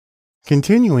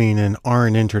Continuing in R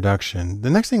and introduction, the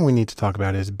next thing we need to talk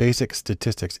about is basic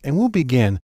statistics, and we'll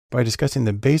begin by discussing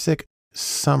the basic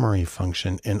summary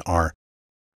function in R.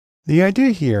 The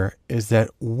idea here is that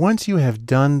once you have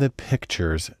done the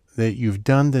pictures, that you've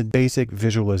done the basic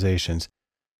visualizations,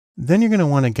 then you're going to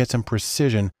want to get some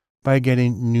precision by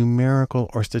getting numerical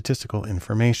or statistical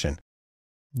information.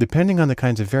 Depending on the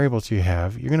kinds of variables you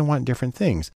have, you're going to want different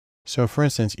things. So for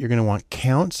instance, you're going to want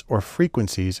counts or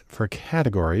frequencies for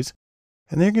categories,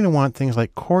 and then you're going to want things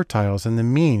like quartiles and the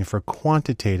mean for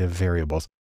quantitative variables.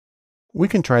 We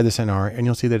can try this in R, and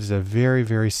you'll see that it's a very,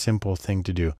 very simple thing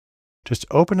to do. Just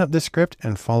open up the script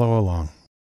and follow along.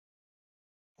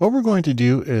 What we're going to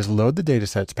do is load the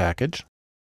datasets package,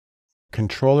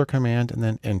 controller command, and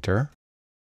then enter.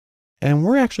 And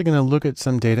we're actually going to look at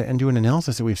some data and do an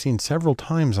analysis that we've seen several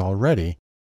times already.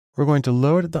 We're going to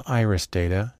load the iris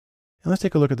data, and let's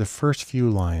take a look at the first few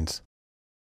lines.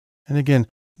 And again,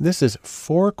 this is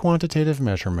 4 quantitative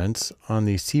measurements on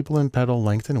the sepal and petal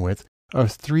length and width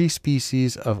of 3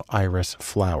 species of iris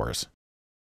flowers.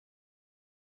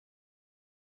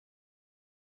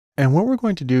 And what we're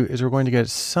going to do is we're going to get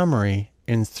summary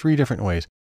in 3 different ways.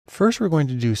 First, we're going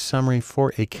to do summary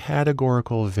for a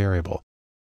categorical variable.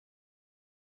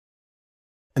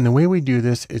 And the way we do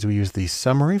this is we use the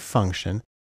summary function,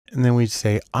 and then we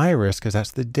say iris, because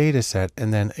that's the data set,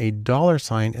 and then a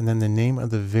 $, and then the name of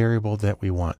the variable that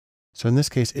we want. So in this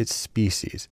case, it's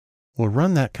species. We'll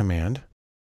run that command,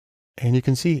 and you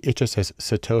can see it just says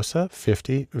setosa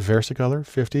 50, versicolor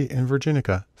 50, and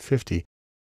virginica 50.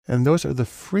 And those are the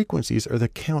frequencies or the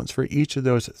counts for each of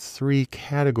those 3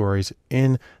 categories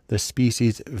in the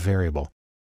species variable.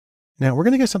 Now we're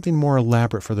going to get something more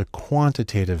elaborate for the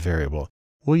quantitative variable.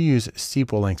 We'll use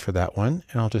sepal length for that one,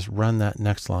 and I'll just run that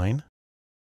next line.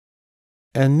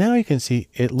 And now you can see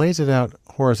it lays it out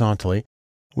horizontally.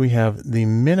 We have the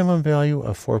minimum value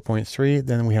of 4.3,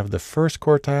 then we have the first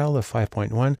quartile of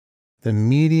 5.1, the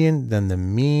median, then the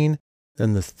mean,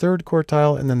 then the third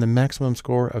quartile, and then the maximum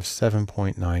score of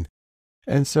 7.9.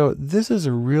 And so this is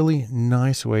a really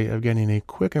nice way of getting a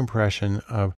quick impression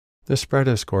of the spread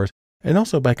of scores. And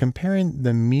also by comparing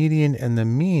the median and the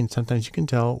mean, sometimes you can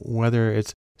tell whether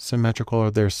it's symmetrical or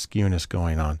there's skewness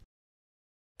going on.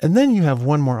 And then you have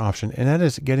one more option, and that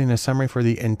is getting a summary for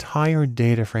the entire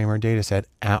data frame or data set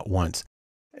at once.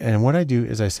 And what I do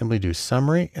is I simply do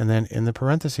summary, and then in the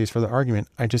parentheses for the argument,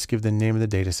 I just give the name of the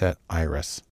data set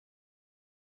iris.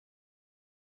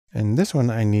 And this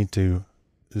one I need to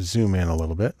zoom in a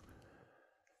little bit,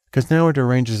 because now it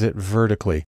arranges it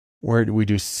vertically, where we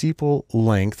do sepal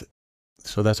length.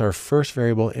 So that's our first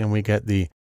variable, and we get the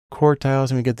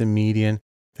quartiles and we get the median.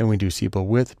 Then we do sepal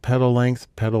width, petal length,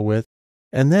 petal width.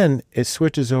 And then it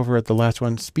switches over at the last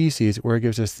one, species, where it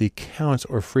gives us the counts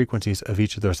or frequencies of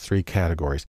each of those 3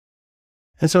 categories.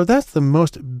 And so that's the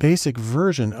most basic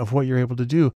version of what you're able to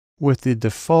do with the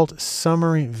default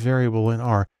summary variable in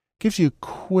R. Gives you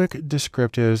quick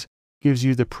descriptives, gives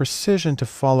you the precision to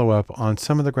follow up on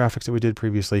some of the graphics that we did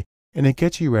previously, and it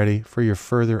gets you ready for your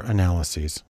further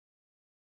analyses.